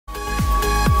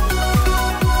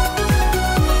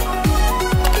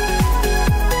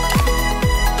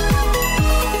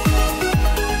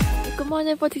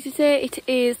everybody, today it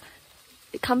is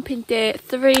camping day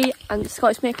 3 and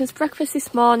Scott's making us breakfast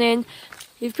this morning.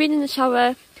 We've been in the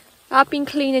shower, I've been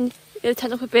cleaning the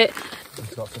tent up a bit.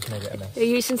 Scott's just made it a mess. We're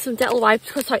using some Dettol wipes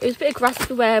because like, there's a bit of grass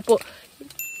everywhere, but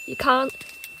you can't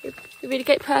really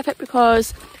get perfect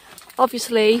because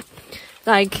obviously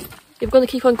like you're going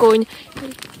to keep on going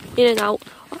in and out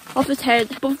of the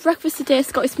tent. But for breakfast today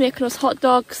Scott is making us hot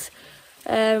dogs.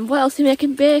 What else is he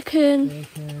making? Bacon.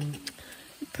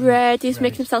 Bread. He's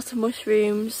making himself some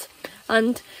mushrooms,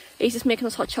 and he's just making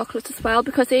us hot chocolate as well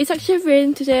because it is actually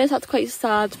raining today, so that's quite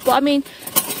sad. But I mean,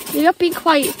 we have been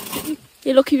quite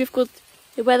lucky with good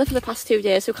weather for the past 2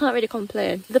 days, so we can't really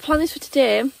complain. The plan is for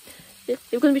today,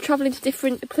 we're going to be travelling to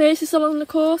different places along the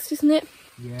coast, isn't it?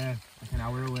 Yeah, like an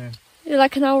hour away. Yeah,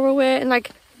 like an hour away, and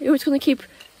like we're just going to keep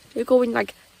going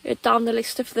like down the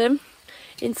list of them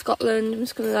in Scotland. I'm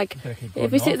just going to like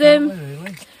visit them.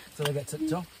 Really? Till they get to the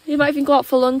top. You might even go out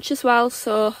for lunch as well,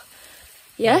 so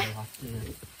yeah,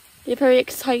 you're very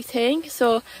exciting.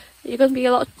 So you're going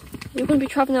to be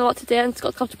travelling a lot today, and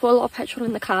Scott's got to put a lot of petrol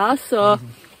in the car, so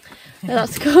yeah,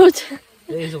 that's good.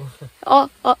 Diesel.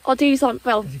 or diesel,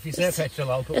 well, if you say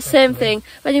petrol, I'll put the same thing.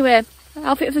 But anyway,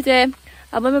 outfit of the day,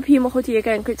 I'm wearing my Puma hoodie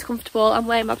again because it's comfortable. I'm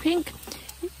wearing my pink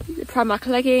Primark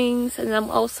leggings, and I'm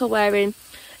also wearing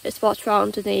a sports bra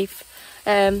underneath.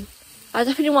 I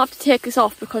definitely won't have to take this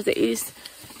off because it's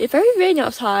very rainy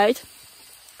outside.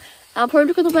 I'm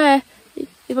probably going to wear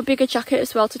a bigger jacket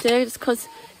as well today just because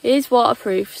it is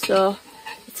waterproof, so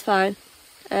it's fine.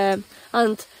 And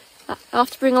I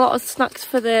have to bring a lot of snacks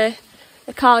for the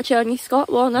car journey, Scott,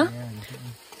 won't I?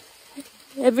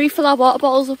 Yeah, refill our water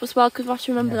bottles up as well because we have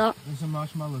to remember that. There's some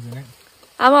marshmallows in it.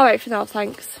 I'm alright for now,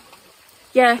 thanks.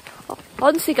 Yeah,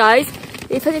 honestly guys,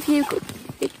 if any of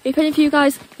you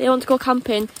guys want to go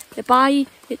camping, they buy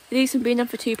these and bring them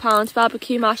for £2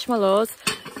 barbecue marshmallows.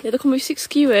 They come with 6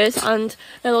 skewers and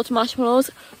a lot of marshmallows.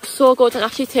 So good and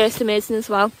actually taste amazing as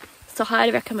well. So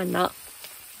highly recommend that.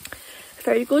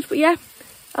 Very good. But yeah,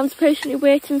 I'm just patiently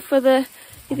waiting for the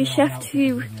chef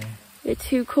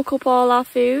to cook up all our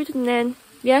food, and then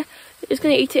yeah, just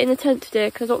going to eat it in the tent today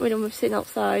because I don't really want to sitting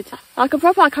outside. I can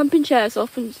prop our camping chairs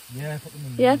up and put them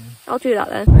in yeah, I'll do that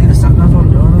then. I think the sat nav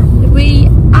on, don't I? We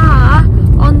are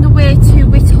on the way to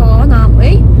Whithorn, aren't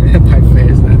we? Yeah, by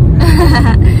face then.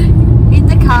 In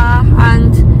the car,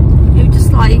 and it was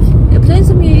just like playing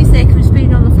some music and just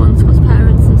being on the phone to Scott's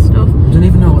parents and stuff. I don't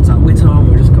even know what's at Whithorn,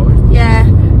 we're just going. Yeah,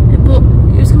 but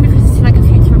it was going to be visiting like a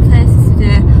few different places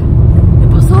today.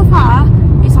 But so far,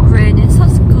 it's not raining, so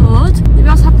that's good. We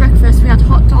also had breakfast, we had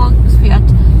hot dogs, we had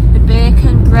the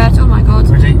bacon, bread, oh my god.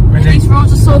 Ready? These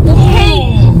roads are so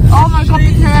bumpy. Oh my god,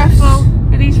 be careful.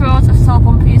 These roads are so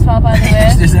bumpy as well, by the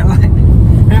way. Is it like,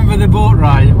 remember the boat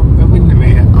ride at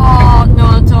Windermere? Oh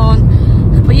no,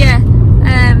 don't. But yeah,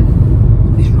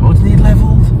 these roads need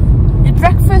levelled. the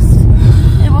breakfast,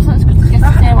 it wasn't as good as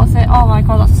yesterday, was it? Oh my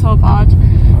god, that's so bad.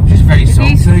 Just very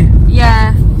salty.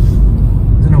 Yeah. I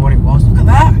don't know what it was. Look at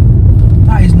that.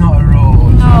 That is not a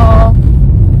road. No.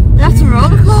 That's a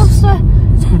roller coaster.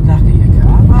 It's good knack at your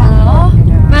car, man.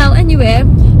 Yeah. Well, anyway,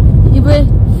 you were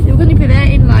going to be there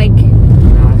in like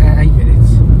 8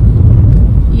 minutes.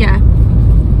 Yeah.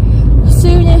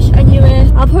 Soonish,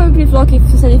 anyway. I'll probably vlog if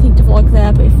there's anything to vlog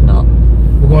there, but if not,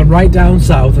 We're going right down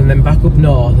south and then back up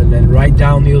north and then right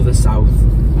down the other south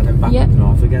and then back up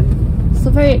north again. So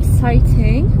very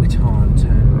exciting. Whithorn,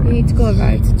 turn right. We need to go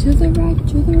right, to the right,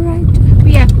 to the right.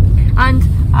 But yeah, and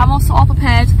I'm also all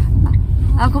prepared.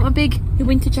 I've got my big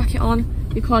winter jacket on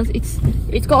because it's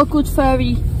got a good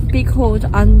furry big hood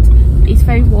and it's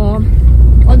very warm.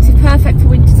 Honestly, perfect for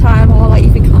winter time or like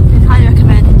even camping. Highly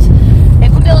recommend. A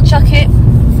good little jacket.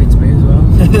 Fits me as well.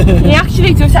 It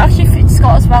actually does. It actually fits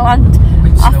Scott as well, and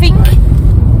I think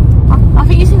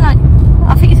it's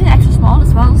in extra small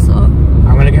as well. So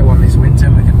I'm gonna get one this winter.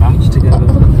 We can match together.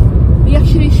 We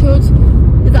actually should.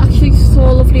 It's actually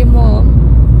so lovely and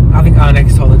warm. I think our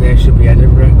next holiday should be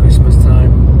Edinburgh, Christmas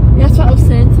time. Yeah, that's what I was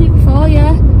saying to you before.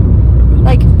 Yeah.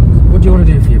 Like, what do you want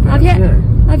to do for your birthday?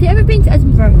 Have you ever been to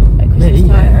Edinburgh at Christmas time?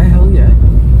 Yeah, hell yeah.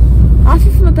 I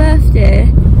think for my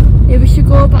birthday, we should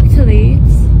go back to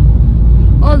Leeds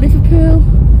or Liverpool.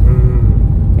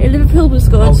 Yeah, Liverpool was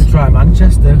good. Or we try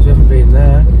Manchester because we haven't been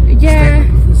there. Yeah.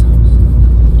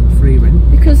 Free win.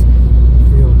 Because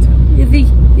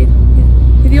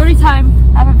the only time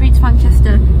I ever been to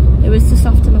Manchester, it was just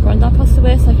after my granddad passed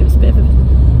away, so like it was a bit of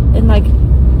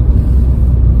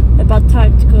a bad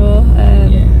time to go.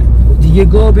 Yeah. Do you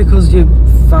go because your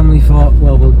family thought,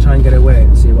 well, we'll try and get away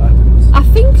and see what happens? I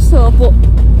think so, but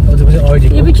or was it already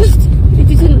booked? It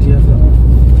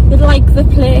didn't like the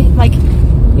play, like it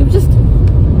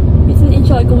didn't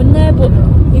sure going there, but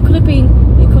it could have been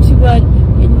because we weren't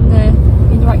in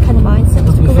the right kind of mindset.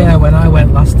 To be fair, when I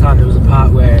went last time, there was a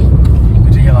part where you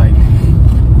could hear like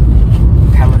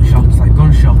pellet shots, like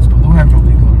gunshots, but they weren't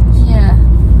probably guns. Yeah.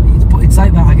 It's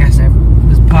like that, I guess.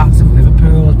 There's parts of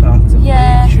Liverpool, there's parts of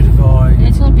you should avoid.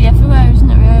 It's going to be everywhere, isn't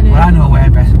it, really? Well, I know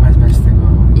where's best to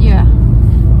go. Yeah.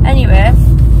 Anyway,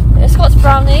 Scott's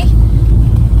brownie.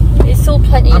 It's still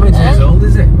plenty in there. How many days old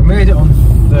is it? We made it on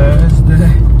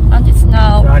Thursday. And it's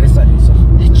now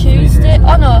Tuesday.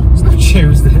 Oh no. It's not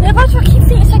Tuesday. No, but I keep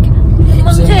thinking it's like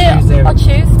Monday or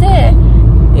Tuesday.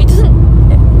 It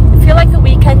doesn't feel like the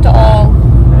weekend at all.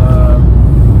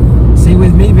 See,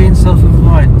 with me being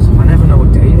self-employed, I never know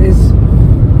what day it is.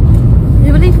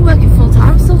 You were even working full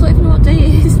time, still don't even know what day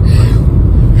it is.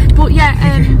 But yeah,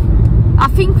 I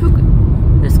think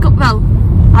it's got, well,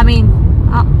 I mean,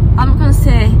 I'm not going to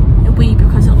say we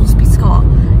because it'll just be Scott.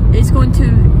 It's going to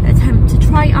attempt to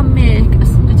try and make a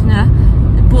Sunday dinner,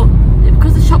 but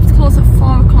because the shop's closed at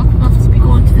 4 o'clock, we'll have to be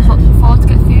going to the shops before to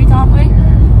get food, aren't we?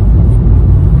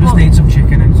 We just need some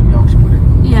chicken and some Yorkshire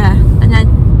pudding. Yeah, and then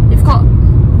you've got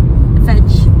veg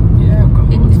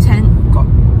in the tent. We've got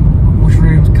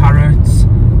mushrooms, carrots,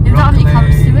 We've got any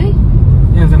carrots, do we?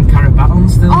 Yeah, them carrot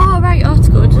battles still. Oh right, oh, that's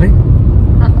good. Lovely.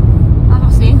 I've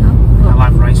not seen them. I'll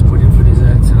have rice pudding for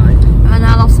dessert tonight. And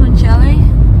I'll have some jelly.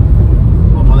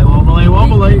 Wobbly, wobbly,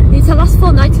 wobbly. It's a last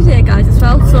full night today, guys, as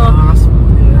well, so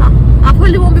I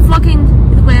probably won't be vlogging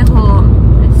the way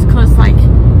home. It's because, like,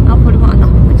 I'll probably want a nap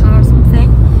in the car or something.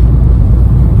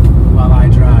 While I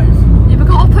drive. Yeah, we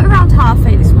got up at around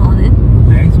 8:30 this morning.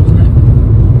 Late, wasn't it?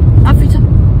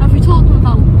 Have we told them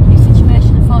about the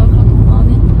situation at 4 o'clock in the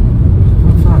morning?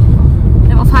 About 5 o'clock.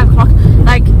 About 5 o'clock.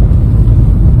 Like,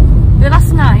 the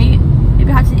last night, we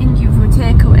had an Indian from a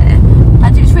takeaway,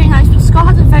 and it was really nice, but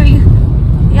Scott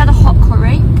he had a hot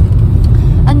curry,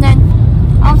 and then,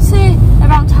 I would say,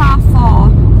 around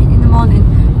 4:30 in the morning,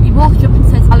 he walked up and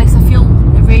said, Alex, I feel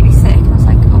really sick, and I was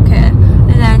like, okay,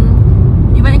 and then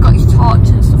he went and got his torch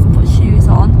and stuff and put his shoes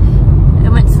on,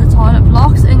 and went to the toilet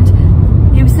blocks, and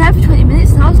he was there for 20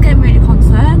 minutes, and I was getting really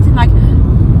concerned, and like,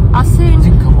 I was saying, it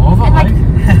didn't come over, and, like,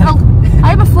 well, I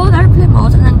had my phone airplane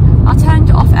mode, and then I turned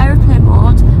it off airplane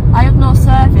mode, I had no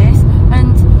service,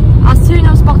 and as soon as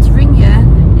I was about to ring you,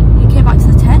 you came back to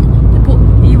the tent, but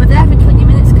you were there for 20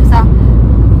 minutes because I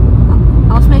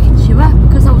was making sure,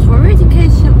 because I was worried in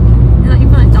case you were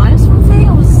going to die or something.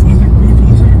 I was... Was it blood,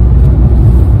 was it?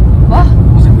 What?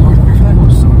 Was it blood? I feel like it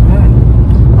was something there.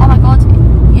 Oh my god,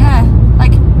 yeah,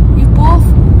 like, you both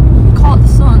caught the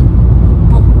sun,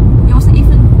 but it wasn't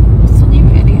even sunny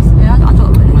really yesterday, I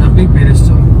don't really know. A big bit of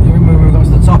sun. You remember when we got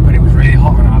to the top and it was really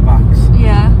hot on our backs?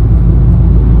 Yeah.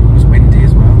 It was windy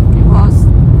as well. It was.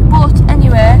 But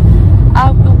anyway,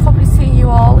 I will probably see you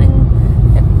all in,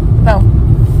 well,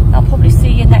 I'll probably see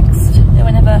you next,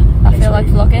 whenever I feel like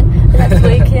vlogging, next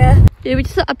week, yeah. Yeah, we're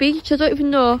just at a beach, I don't even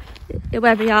know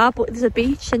where we are, but there's a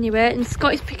beach anyway, and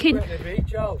Scott is picking... We're at the beach,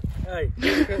 Joe. Hey,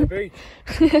 look at the beach.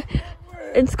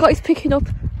 And Scott is picking up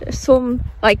some,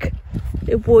 like,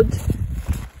 wood.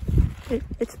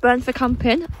 It's burned for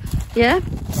camping, yeah?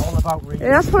 It's all about reading.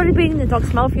 That's probably been in the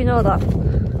dog's mouth, you know that.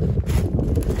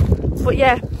 But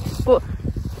yeah, but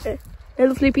a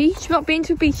lovely beach. We've not been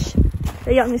to a beach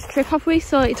yet on this trip, have we?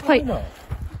 So it's quite... Yeah,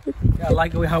 I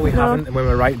like how we haven't when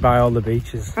we're right by all the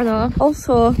beaches. I know.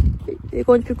 Also, you're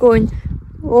going to be going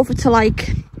over to,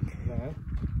 like,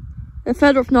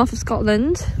 further up north of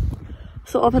Scotland.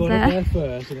 So over there.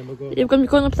 First, and then you're going to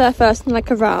be going up there first and,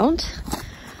 like, around.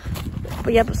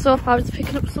 But yeah, but so far it's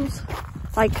picking up some,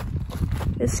 like,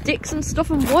 sticks and stuff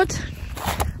and wood.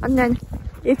 And then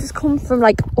it just come from,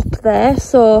 like, up there.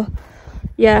 So,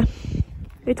 yeah.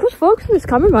 It does focus on this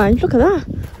camera, man. Look at that.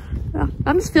 Yeah,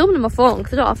 I'm just filming on my phone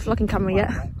because I don't have a vlogging camera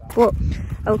yet. But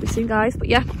I will be soon, guys. But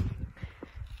yeah,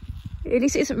 at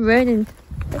least it isn't raining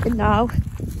now.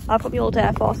 I've got my old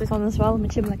Air Forces on as well and my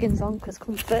gym leggings on because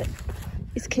comfort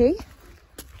is key.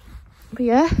 But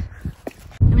yeah,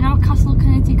 we're now at Castle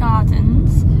Kennedy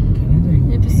Gardens.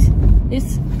 Kennedy?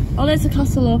 Oh, there's a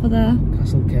castle over there.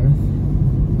 Castle Kenneth.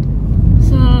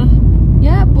 So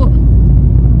yeah, but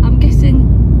I'm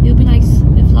guessing it'll be nice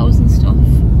with flowers and stuff.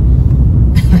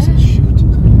 Yes, it should.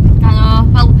 I know.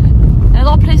 Well, a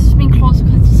lot of places have been closed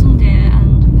because it's Sunday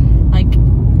and, like,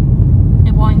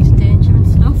 they're warning to danger and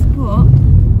stuff, but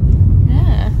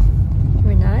yeah,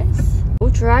 very nice.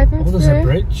 We're driving through. There's a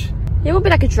bridge. It won't be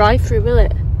like a drive-through, will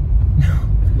it?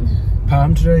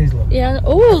 Palm trees, look. Yeah.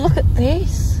 Oh, look at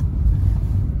this.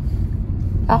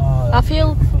 I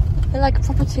feel like a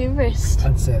proper tourist.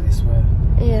 I'd say this way.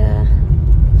 Yeah.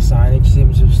 The signage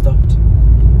seems to have stopped.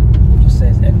 It just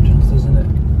says entrance, doesn't it?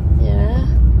 Yeah.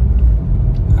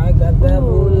 I got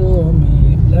devil on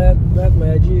me, black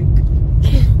magic.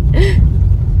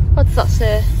 What does that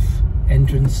say?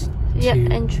 Entrance. Yeah, to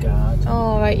entrance. garden.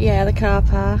 Oh right, yeah, the car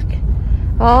park.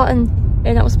 Oh, and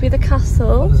that must be the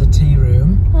castle. There's a tea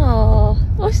room. Oh,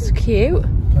 this is cute.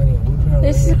 Plenty of wood around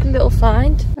This is a there. little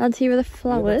find. And here are the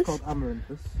flowers. That's called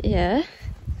amaranthus. Yeah,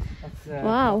 That's,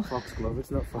 wow. foxglove.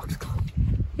 It's not foxglove.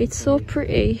 it's so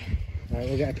pretty. Right,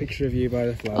 we'll get a picture of you by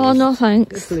the flowers. Oh no Yes,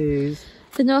 thanks. please.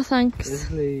 No Yes, thanks.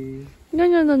 please. No.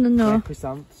 They're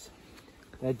chrysanthemums.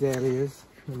 They're dahlias.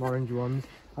 Them orange ones.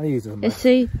 I use them. You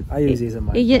see, I use these in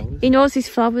my flowers. he knows his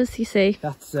flowers, you see.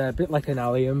 That's a bit like an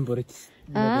allium, but it's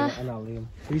not Ah. an allium.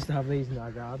 We used to have these in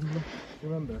our garden. Look.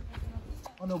 Remember?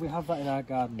 Oh no, we have that in our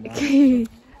garden now.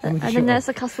 And then there's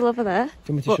the castle over there.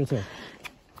 Do you want me to shut up?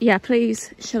 Yeah,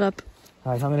 please, shut up.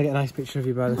 Right, I'm going to get a nice picture of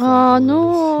you by the Oh flowers.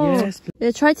 no. Yes, please.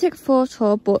 They tried to take a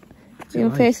photo, but your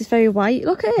light. face is very white.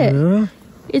 Look at it. Yeah.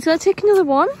 He's going to take another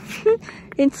one.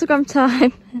 Instagram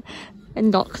time. And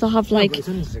not, because I have like But it's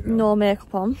on Instagram. no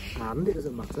makeup on. And it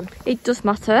doesn't matter. It does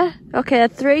matter. Okay,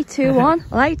 3, 2, 1.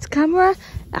 Lights, camera,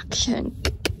 action.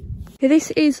 Okay,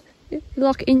 this is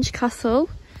Loch Inch Castle.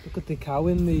 Look at the cow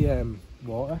in the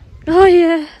water. Oh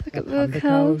yeah, look at Panda the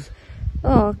cows.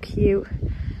 Oh, cute.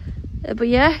 But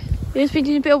yeah, we've just been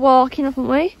doing a bit of walking, haven't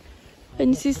we?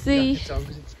 And this is the... It's on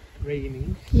 'cause it's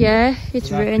raining. Yeah, it's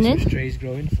So that raining. Christmas tree's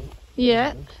growing.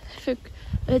 Yeah, for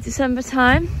December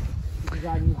time. This is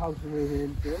our new house we're moving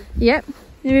into. Yep,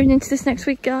 we're moving into this next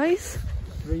week, guys.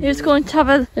 We're just going to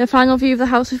have a final view of the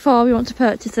house before we want to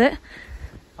purchase it.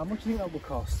 How much do you think that will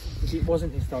cost? Because it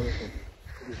wasn't historical.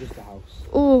 It was just a house.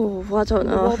 Oh, I don't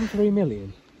More know. than 3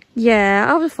 million. Yeah,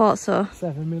 I would have thought so.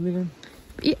 7 million.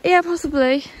 Yeah,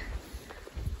 possibly.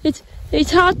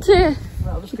 It's hard to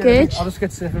Well, I'll just gauge. I'll just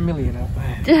get 7 million out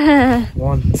there.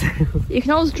 1, 2. You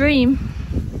can always dream.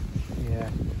 Yeah.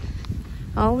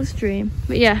 Always dream.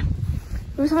 But yeah,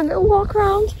 we're just having a little walk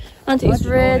around and it's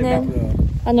Imagine owning raining. that,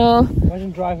 though. I know.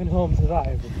 Imagine driving home to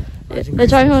that. They're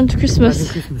driving home to Imagine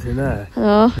Christmas. Christmas in there. I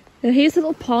know. Yeah, here's a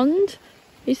little pond.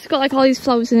 It's got like all these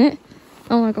flowers in it.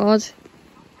 Oh my god.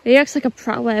 He acts like a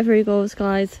prat wherever he goes,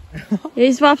 guys.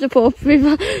 He's wrapped up.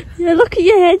 Yeah, look at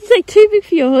your head. It's like too big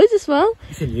for your hood as well.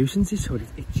 It's a nuisance, this hood.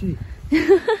 It's itchy.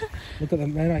 Look at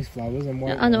them. They're nice flowers and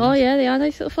white I know, ones. yeah, they are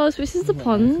nice little flowers. This is the Isn't that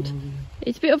pond. nice?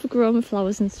 It's a bit overgrown with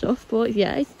flowers and stuff, but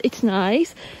yeah, it's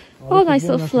nice. Oh, look, nice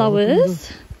there's one little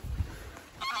that's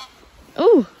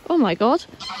open, flowers. Oh my god.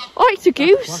 Oh, it's a look. How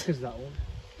goose. black is that one?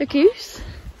 A goose.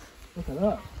 Look at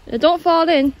that. Don't fall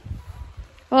in.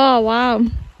 Oh, wow.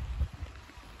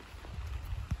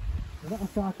 Is that a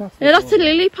sarcastic Yeah, that's a one?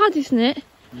 lily pad, isn't it?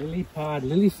 Lily pad,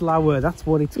 lily flower, that's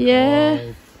what it's Yeah.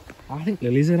 called. I think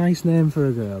Lily's a nice name for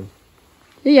a girl.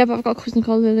 Yeah, but I've got a cousin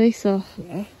called Lily, so...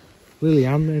 Yeah.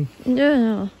 Lillian then.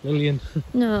 No. Lillian.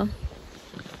 No.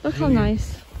 Look how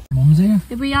nice. Mum's here.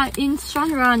 We are in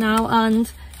Stranraer now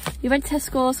and we went to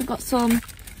Tesco's and got some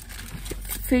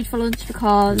food for lunch Oh,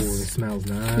 because it smells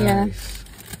nice. Yeah.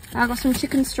 I got some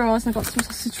chicken straws and I got some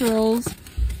sausage rolls.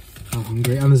 I'm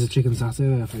hungry. And there's a chicken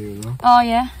satay there for you as well. Oh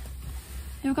yeah.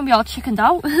 We were going to be all chickened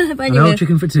out. But I anyway, know,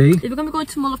 chicken for tea. if we're going to be going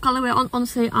to Mull of Galloway,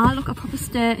 honestly, I look a proper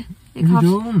state. What have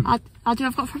you done? I do,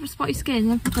 I've got proper spotty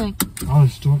skin and everything. Oh,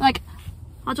 it's done. Like,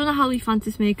 I don't know how he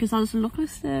fancies me because I just look a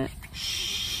state.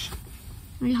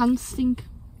 My hands stink.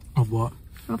 Of what?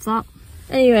 Of that.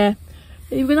 Anyway,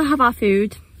 we're going to have our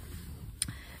food.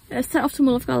 Set off to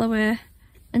Mull of Galloway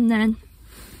and then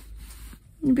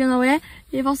we'll be on our way.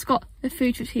 We've also got the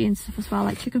food for tea and stuff as well,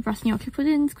 like chicken breast and gnocchi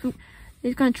puddings.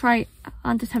 He's going to try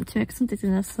and attempt to make some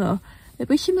dinner, so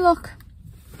wish him luck.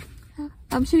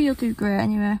 I'm sure you'll do great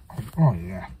anyway. Oh,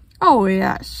 yeah. Oh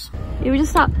yes. We were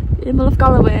just at Mull of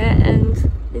Galloway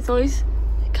and there's all these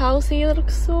cows here that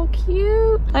look so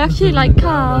cute. I actually like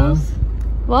cows.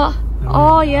 What?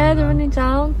 Oh yeah, they're running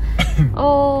down.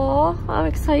 Oh, I'm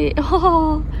excited.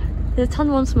 Oh, the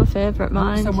tan one's my favourite, I mine.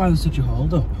 understand why there's such a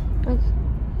hold up.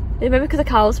 Maybe because the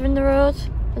cows are in the road.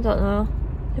 I don't know.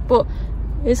 But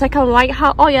it's like a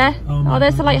lighthouse. Oh yeah. Oh,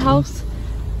 There's the lighthouse.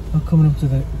 I'm coming up to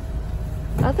the...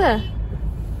 Are there?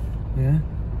 Yeah.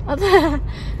 Are there?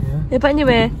 Yeah. Yeah, but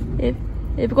anyway, if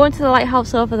we're going to the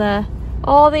lighthouse over there.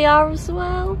 Oh, they are as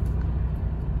well.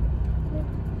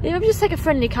 Yeah, maybe just like a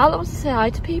friendly cat that wants to say hi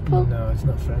to people. No, it's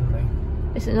not friendly.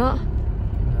 Is it not?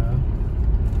 No.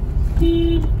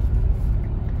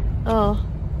 Oh.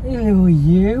 Hello,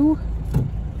 you.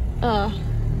 Oh.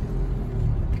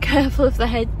 Be careful of the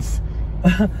heads.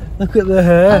 Look at the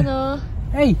hair. I know.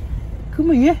 Hey,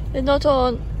 come here. No,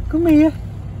 don't. Come here.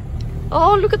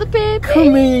 Oh, look at the baby.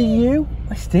 Come here, you.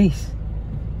 What's this?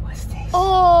 What's this?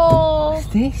 Oh. What's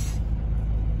this?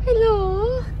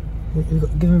 Hello. Give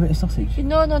him a bit of sausage.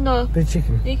 No, no, no. Bit of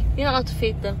chicken. You're not allowed to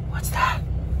feed them. What's that?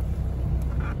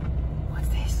 What's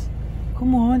this?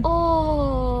 Come on.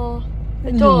 Oh,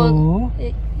 Hello.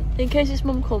 don't. In case his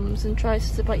mum comes and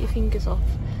tries to bite your fingers off.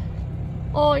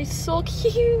 Oh, he's so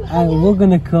cute. And we're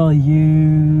gonna call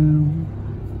you.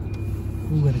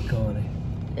 We're gonna call it.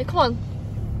 Hey, come on.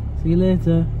 See you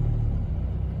later.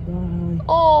 Bye.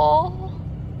 Oh.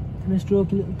 Can I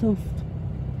stroke your little tuft?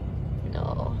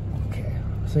 No. Okay.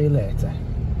 See you later.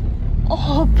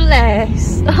 Oh,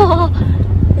 bless.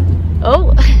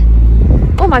 Oh.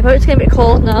 Oh my god, it's getting a bit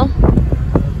cold now.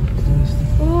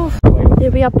 Oh. Here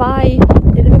we are by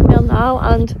the living mill now,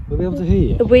 and We'll be able to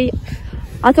hear you.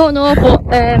 I don't know, but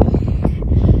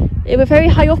it was very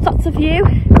high up. That's the view.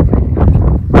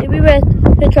 We were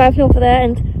driving over there,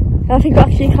 and I think we're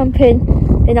actually camping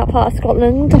in that part of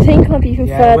Scotland. I think maybe even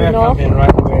further north.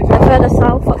 Right Further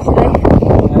south, actually.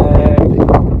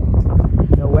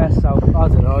 No, west, south. I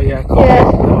don't know. Yeah. Cool. Yeah.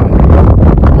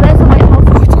 Well, there's the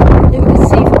lighthouse. You can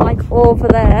see from like over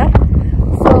there.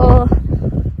 So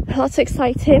that's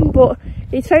exciting, but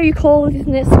it's very cold,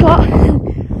 isn't it, Scott?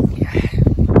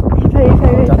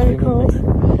 Very cold.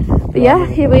 But yeah,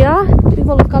 here we are, the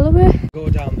Mull of Galloway. Go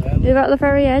down there. We're at the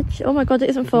very edge. Oh my god, it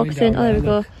isn't focusing. Oh, there we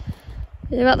go.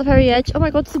 We're at the very edge. Oh my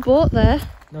god, there's a boat there.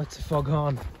 No, it's a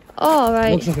foghorn. Oh,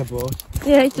 right. Looks like a boat.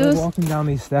 Yeah, it does. We're walking down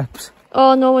these steps.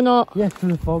 Oh no, we're not. Yeah, to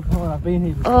the foghorn. I've been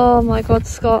here before. Oh my god,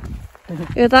 Scott.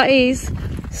 Yeah, that is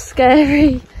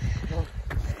scary.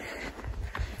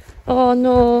 Oh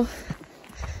no.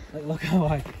 Like, look how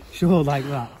I show like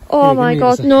that. Oh Here, my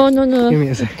god, no, no, no. Give me a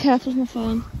Be sec. careful with my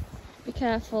phone. Be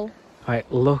careful. Right,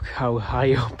 look how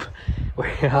high up we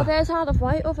Oh, are. there's Isle of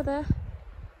Wight over there.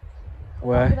 Maybe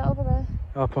Where? that over there.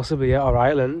 Oh, possibly, yeah, or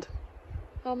Ireland.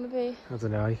 Oh, maybe. I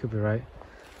don't know, you could be right.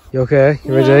 You okay?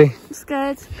 You ready? I'm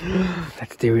scared.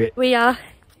 Let's do it. We are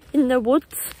in the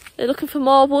woods. We're looking for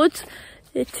more wood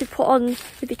to put on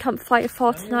maybe campfire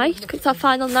for tonight, because it's our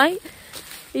final night.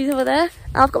 He's over there.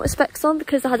 I've got my specs on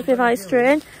because I had a bit of eye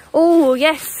strain. Oh,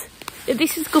 yes.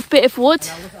 This is a good bit of wood.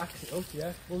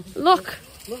 Look.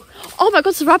 Oh my god,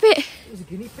 it's a rabbit. It was a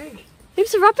guinea pig. It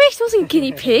was a rabbit, it wasn't a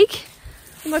guinea pig.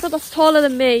 Oh my god, that's taller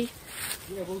than me.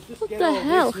 Yeah, we'll just What get the all this.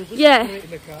 hell? We'll just Yeah. put it in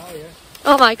the car, yeah.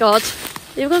 Oh my god.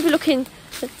 You're going to be looking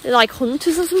like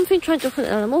hunters or something, trying to hunt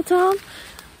an animal down,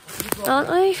 aren't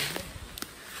they?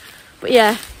 But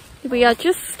yeah, we are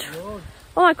just...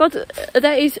 Oh my god,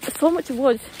 there is so much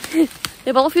wood.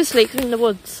 Yeah, well, obviously, because we're in the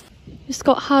woods.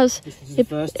 Scott has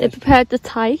prepared the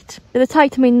kite. The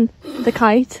kite, I mean the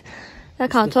kite. I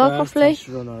can't talk properly.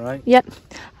 Run, all right. Yep.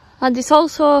 And it's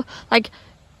also like,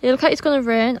 it looks like it's going to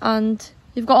rain, and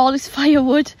you've got all this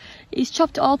firewood. He's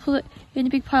chopped it all, put it in a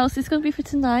big pile. So it's going to be for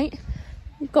tonight.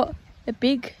 You've got a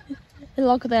big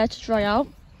log there to dry out.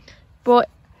 But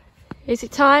is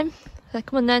it time?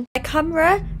 Come on then. My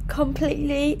camera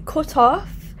completely cut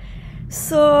off,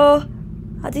 so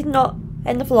I did not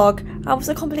end the vlog. I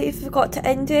also completely forgot to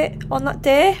end it on that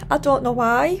day. I don't know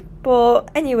why, but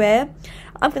anyway,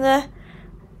 I'm gonna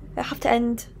have to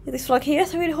end this vlog here.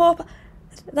 So I really hope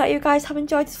that you guys have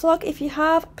enjoyed this vlog. If you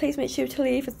have, please make sure to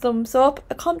leave a thumbs up,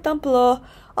 a comment down below,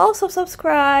 also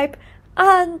subscribe,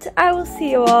 and I will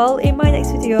see you all in my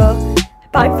next video.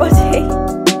 Bye buddy.